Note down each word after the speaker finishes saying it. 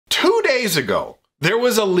days ago, there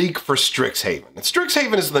was a leak for Strixhaven. And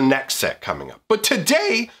Strixhaven is the next set coming up. But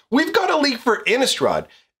today, we've got a leak for Innistrad.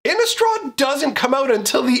 Innistrad doesn't come out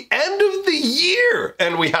until the end of the year,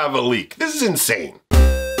 and we have a leak. This is insane.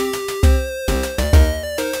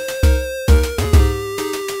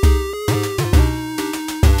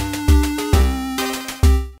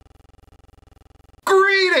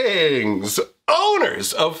 Greetings,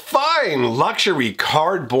 owners of fine luxury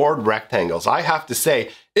cardboard rectangles. I have to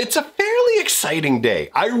say, it's a fairly exciting day.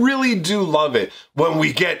 I really do love it when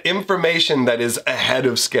we get information that is ahead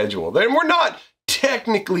of schedule. And we're not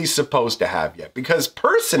technically supposed to have yet, because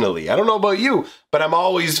personally, I don't know about you, but I'm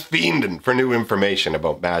always fiending for new information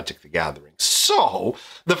about Magic the Gathering. So,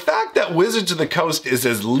 the fact that Wizards of the Coast is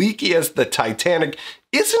as leaky as the Titanic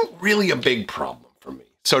isn't really a big problem for me.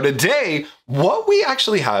 So today, what we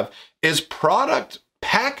actually have is product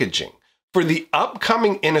packaging for the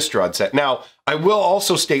upcoming Innistrad set. Now, I will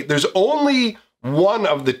also state there's only one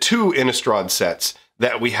of the two Innistrad sets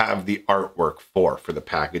that we have the artwork for the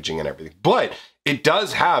packaging and everything. But it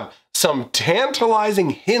does have some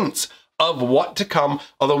tantalizing hints of what to come,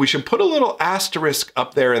 although we should put a little asterisk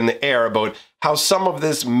up there in the air about how some of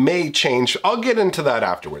this may change. I'll get into that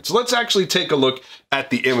afterwards. Let's actually take a look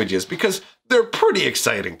at the images, because they're pretty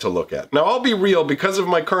exciting to look at. Now, I'll be real, because of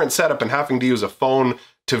my current setup and having to use a phone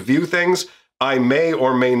to view things, I may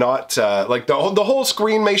or may not, like the whole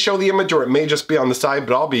screen may show the image, or it may just be on the side,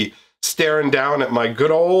 but I'll be staring down at my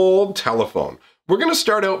good old telephone. We're gonna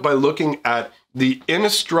start out by looking at the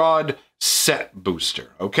Innistrad set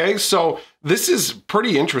booster, okay? So this is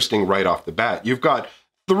pretty interesting right off the bat. You've got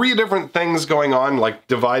three different things going on, like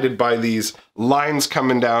divided by these lines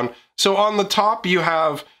coming down. So on the top, you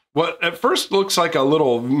have what at first looks like a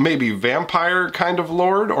little maybe vampire kind of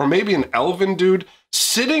lord, or maybe an elven dude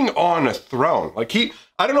sitting on a throne. Like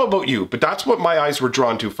I don't know about you, but that's what my eyes were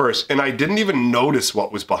drawn to first. And I didn't even notice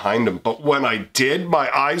what was behind him. But when I did,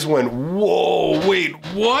 my eyes went, whoa, wait,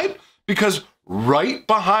 what? Because right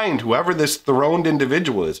behind whoever this throned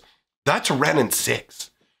individual is, that's Wrenn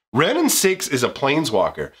 6. Wrenn 6 is a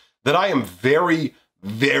planeswalker that I am very,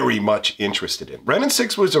 very much interested in. Wrenn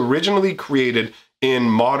 6 was originally created in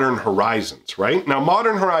Modern Horizons, right? Now,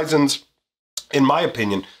 Modern Horizons, in my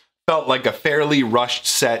opinion, felt like a fairly rushed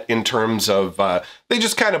set in terms of, they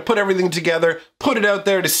just kind of put everything together, put it out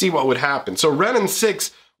there to see what would happen. So Wrenn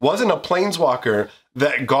 6 wasn't a planeswalker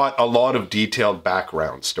that got a lot of detailed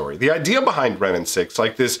background story. The idea behind Wrenn 6,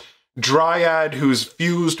 like this dryad who's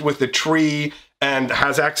fused with a tree and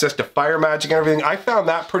has access to fire magic and everything, I found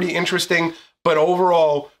that pretty interesting. But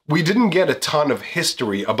overall, we didn't get a ton of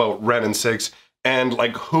history about Wrenn 6 and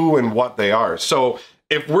like who and what they are. So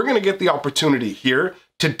if we're gonna get the opportunity here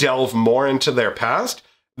to delve more into their past,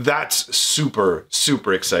 that's super,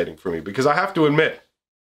 super exciting for me, because I have to admit,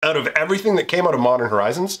 out of everything that came out of Modern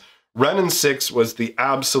Horizons, Wrenn 6 was the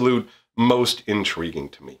absolute most intriguing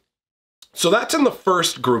to me. So that's in the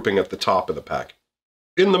first grouping at the top of the pack.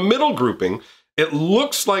 In the middle grouping, it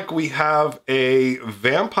looks like we have a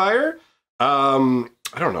vampire. I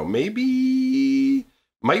don't know, maybe,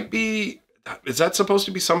 might be, is that supposed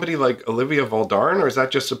to be somebody like Olivia Valdarn, or is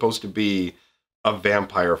that just supposed to be a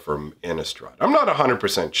vampire from Innistrad? I'm not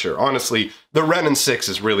 100% sure. Honestly, the Wrenn 6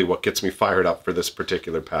 is really what gets me fired up for this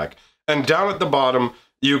particular pack. And down at the bottom,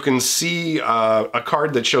 you can see a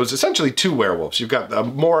card that shows essentially two werewolves. You've got the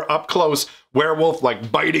more up-close werewolf,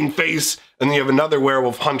 like biting face, and then you have another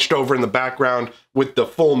werewolf hunched over in the background with the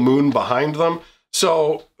full moon behind them.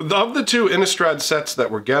 So, of the two Innistrad sets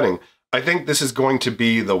that we're getting, I think this is going to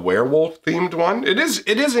be the werewolf-themed one. It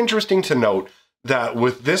is interesting to note that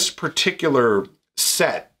with this particular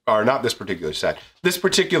set, or not this particular set, this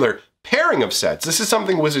particular pairing of sets, this is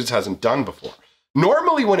something Wizards hasn't done before.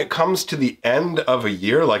 Normally when it comes to the end of a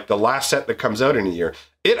year, like the last set that comes out in a year,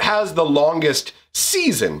 it has the longest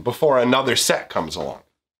season before another set comes along.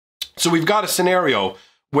 So we've got a scenario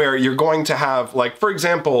where you're going to have, like, for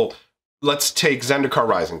example, let's take Zendikar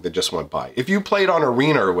Rising that just went by. If you played on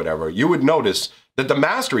Arena or whatever, you would notice that the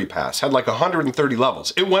Mastery Pass had like 130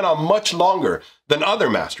 levels. It went on much longer than other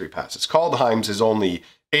Mastery Passes. Kaldheim's is only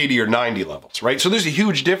 80 or 90 levels, right? So there's a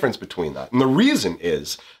huge difference between that. And the reason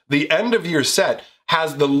is the end of year set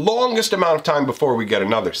has the longest amount of time before we get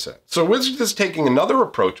another set. So Wizards is taking another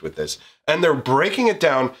approach with this, and they're breaking it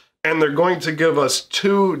down, and they're going to give us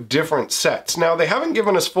two different sets. Now, they haven't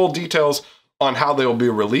given us full details on how they will be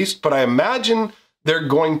released, but I imagine they're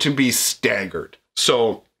going to be staggered.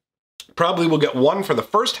 So probably we'll get one for the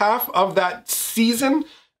first half of that season,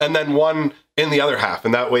 and then one in the other half,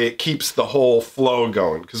 and that way it keeps the whole flow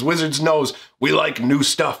going, because Wizards knows we like new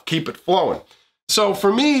stuff, keep it flowing. So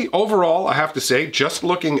for me, overall, I have to say, just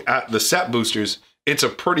looking at the set boosters, it's a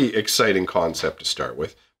pretty exciting concept to start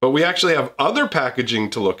with. But we actually have other packaging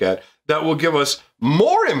to look at that will give us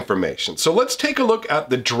more information. So let's take a look at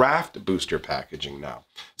the draft booster packaging now.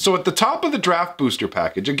 So at the top of the draft booster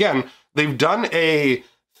package, again, they've done a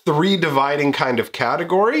 3 dividing kind of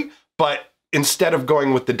category, but instead of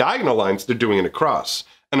going with the diagonal lines, they're doing it across.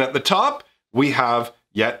 And at the top, we have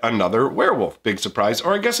yet another werewolf. Big surprise.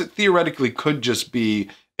 Or I guess it theoretically could just be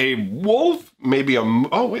a wolf, maybe a,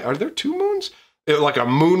 oh wait, are there 2 moons? Like a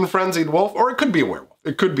moon frenzied wolf, or it could be a werewolf.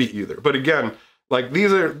 It could be either. But again, like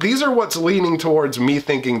these are what's leaning towards me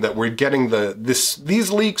thinking that we're getting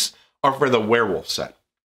these leaks are for the werewolf set.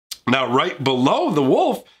 Now, right below the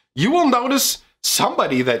wolf, you will notice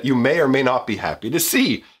somebody that you may or may not be happy to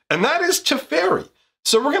see, and that is Teferi.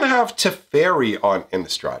 So we're going to have Teferi on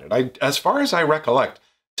Innistrad. And as far as I recollect,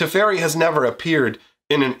 Teferi has never appeared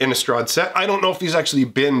in an Innistrad set. I don't know if he's actually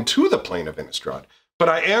been to the plane of Innistrad, but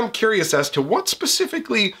I am curious as to what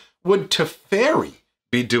specifically would Teferi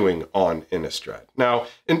be doing on Innistrad. Now,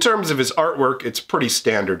 in terms of his artwork, it's pretty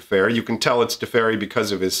standard fare. You can tell it's Teferi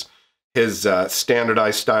because of his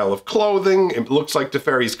standardized style of clothing. It looks like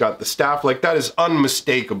Teferi's got the staff. Like, that is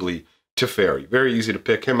unmistakably Teferi. Very easy to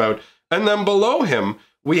pick him out. And then below him,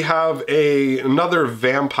 we have another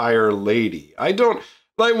vampire lady. I don't,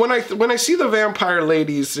 like, when I see the vampire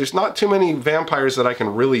ladies, there's not too many vampires that I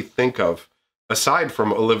can really think of, aside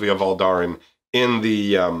from Olivia Valdarin, in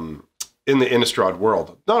the Innistrad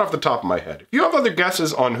world. Not off the top of my head. If you have other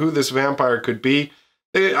guesses on who this vampire could be,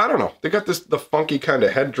 I don't know. They got the funky kind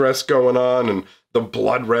of headdress going on and the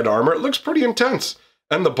blood red armor. It looks pretty intense.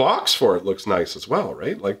 And the box for it looks nice as well,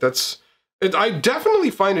 right? Like, I definitely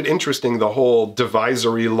find it interesting, the whole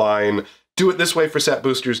divisory line. Do it this way for set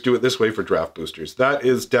boosters, do it this way for draft boosters. That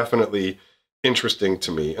is definitely interesting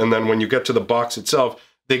to me. And then when you get to the box itself,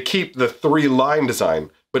 they keep the 3-line design,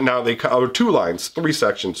 but now or 2 lines, 3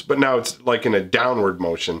 sections, but now it's like in a downward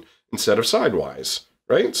motion instead of sidewise,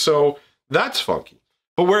 right? So that's funky.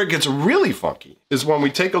 But where it gets really funky is when we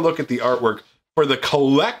take a look at the artwork for the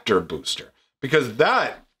collector booster, because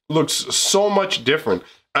that looks so much different.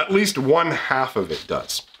 At least one half of it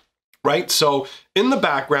does, right? So in the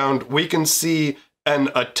background, we can see an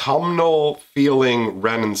autumnal feeling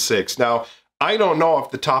Wrenn 6. Now, I don't know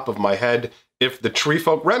off the top of my head if the tree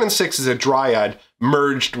folk, Wrenn 6 is a dryad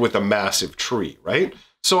merged with a massive tree, right?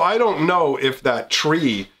 So I don't know if that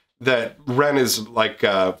tree that Wrenn is like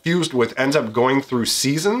fused with ends up going through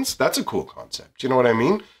seasons. That's a cool concept. You know what I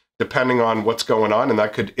mean? Depending on what's going on, and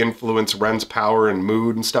that could influence Wrenn's power and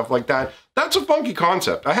mood and stuff like that. That's a funky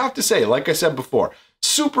concept. I have to say, like I said before,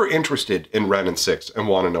 super interested in Wrenn 6 and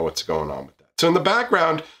want to know what's going on with that. So in the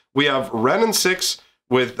background, we have Wrenn 6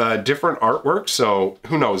 with different artwork. So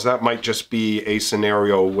who knows, that might just be a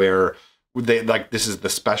scenario where this is the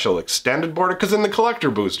special extended border, because in the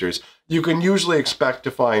collector boosters, you can usually expect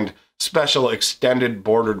to find special extended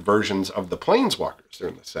bordered versions of the Planeswalkers that are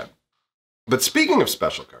in the set. But speaking of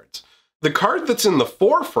special cards, the card that's in the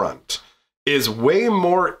forefront is way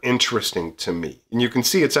more interesting to me. And you can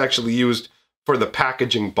see it's actually used for the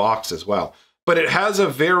packaging box as well. But it has a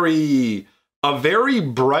very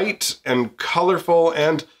bright and colorful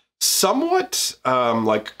and somewhat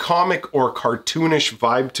like comic or cartoonish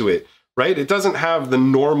vibe to it, right? It doesn't have the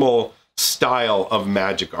normal style of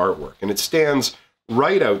Magic artwork, and it stands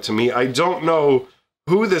right out to me. I don't know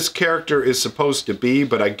who this character is supposed to be,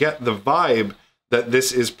 but I get the vibe that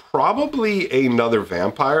this is probably another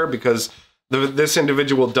vampire, because this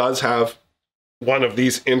individual does have one of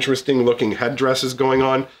these interesting looking headdresses going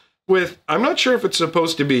on with, I'm not sure if it's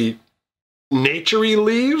supposed to be naturey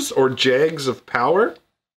leaves or jags of power.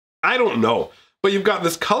 I don't know. But you've got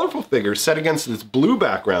this colorful figure set against this blue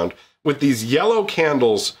background with these yellow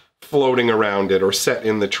candles floating around it or set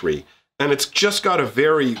in the tree. And it's just got a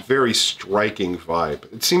very, very striking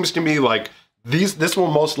vibe. It seems to me like this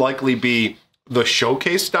will most likely be the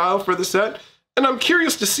showcase style for the set. And I'm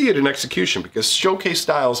curious to see it in execution, because showcase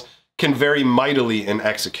styles can vary mightily in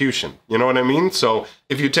execution. You know what I mean? So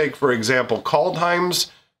if you take, for example,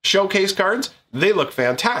 Kaldheim's showcase cards, they look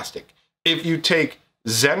fantastic. If you take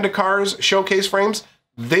Zendikar's showcase frames,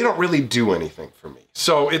 they don't really do anything for me.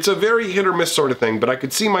 So it's a very hit or miss sort of thing, but I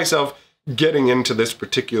could see myself getting into this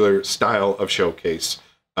particular style of showcase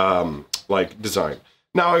like design.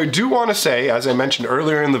 Now, I do want to say, as I mentioned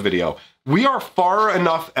earlier in the video, we are far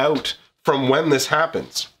enough out from when this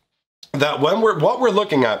happens that what we're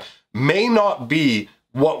looking at may not be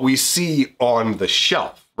what we see on the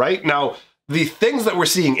shelf, right? Now, the things that we're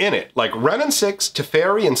seeing in it, like Wrenn 6,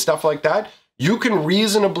 Teferi, and stuff like that, you can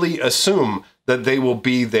reasonably assume that they will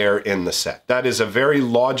be there in the set. That is a very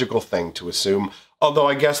logical thing to assume, although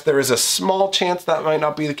I guess there is a small chance that might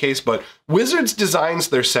not be the case, but Wizards designs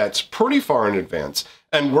their sets pretty far in advance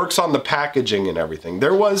and works on the packaging and everything.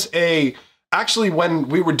 There was actually when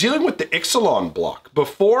we were dealing with the Ixalan block,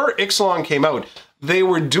 before Ixalan came out, they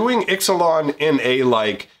were doing Ixalan in a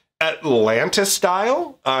like Atlantis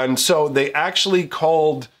style, and so they actually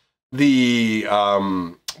called the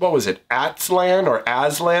what was it, Atslan or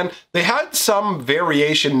Aslan? They had some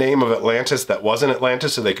variation name of Atlantis that wasn't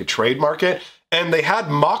Atlantis so they could trademark it, and they had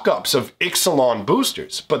mock-ups of Ixalan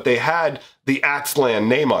boosters, but they had the Atslan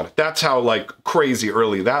name on it. That's how like crazy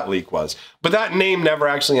early that leak was. But that name never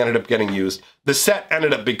actually ended up getting used. The set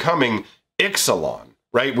ended up becoming Ixalan,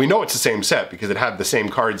 right? We know it's the same set because it had the same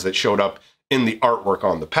cards that showed up in the artwork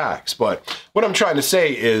on the packs. But what I'm trying to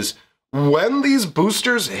say is when these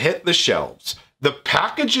boosters hit the shelves, the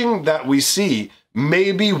packaging that we see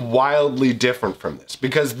may be wildly different from this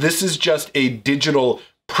because this is just a digital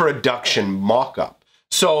production mock-up.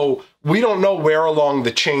 So we don't know where along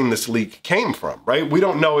the chain this leak came from, right? We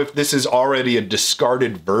don't know if this is already a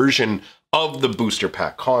discarded version of the booster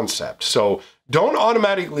pack concept. So don't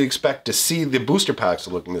automatically expect to see the booster packs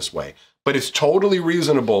looking this way, but it's totally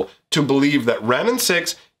reasonable to believe that Wrenn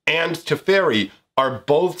 6 and Teferi are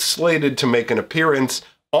both slated to make an appearance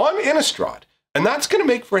on Innistrad. And that's going to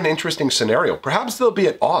make for an interesting scenario. Perhaps they'll be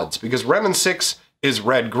at odds because Wrenn 6 is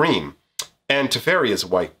red-green and Teferi is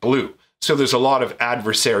white-blue. So there's a lot of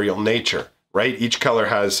adversarial nature, right? Each color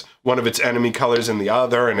has one of its enemy colors in the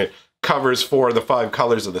other, and it covers 4 of the 5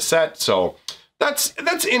 colors of the set. So that's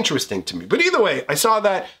interesting to me. But either way, I saw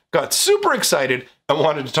that, got super excited, and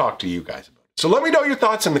wanted to talk to you guys about it. So let me know your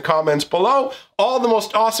thoughts in the comments below. All the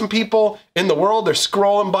most awesome people in the world are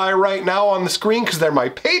scrolling by right now on the screen because they're my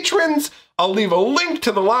patrons. I'll leave a link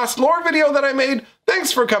to the last lore video that I made.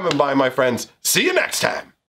 Thanks for coming by, my friends. See you next time.